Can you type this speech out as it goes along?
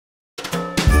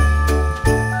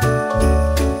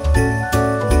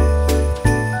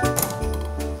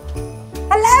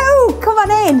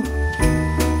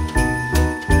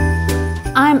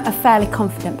a fairly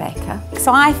confident baker,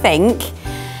 so I think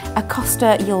a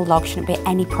Costa Yule Log shouldn't be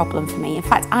any problem for me. In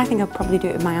fact, I think I'll probably do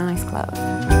it with my eyes closed.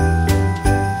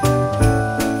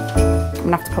 I'm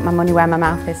gonna have to put my money where my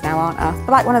mouth is now, aren't I?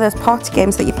 Like one of those party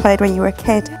games that you played when you were a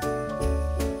kid.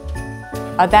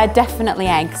 Oh, they're definitely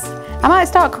eggs. I might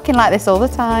start cooking like this all the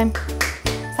time.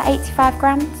 Is that 85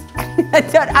 grams?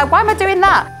 Why am I doing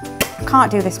that? I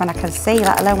can't do this when I can see,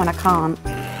 let alone when I can't.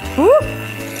 Ooh.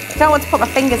 I don't want to put my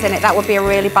fingers in it, that would be a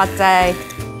really bad day.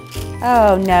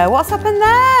 Oh no, what's happened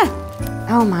there?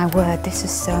 Oh my word, this is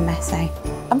so messy.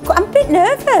 I'm a bit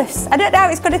nervous. I don't know how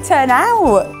it's going to turn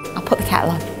out. I'll put the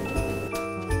kettle on.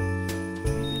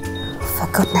 For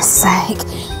goodness sake.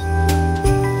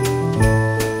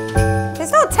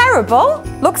 It's not terrible.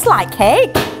 Looks like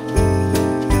cake.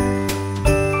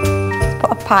 Let's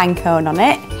put a pine cone on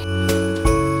it.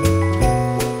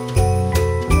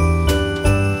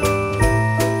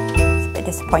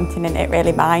 Disappointing, isn't it,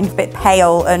 really, mine? A bit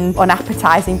pale and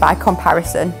unappetising by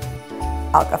comparison.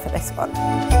 I'll go for this one.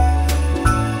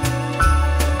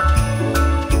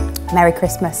 Merry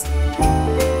Christmas.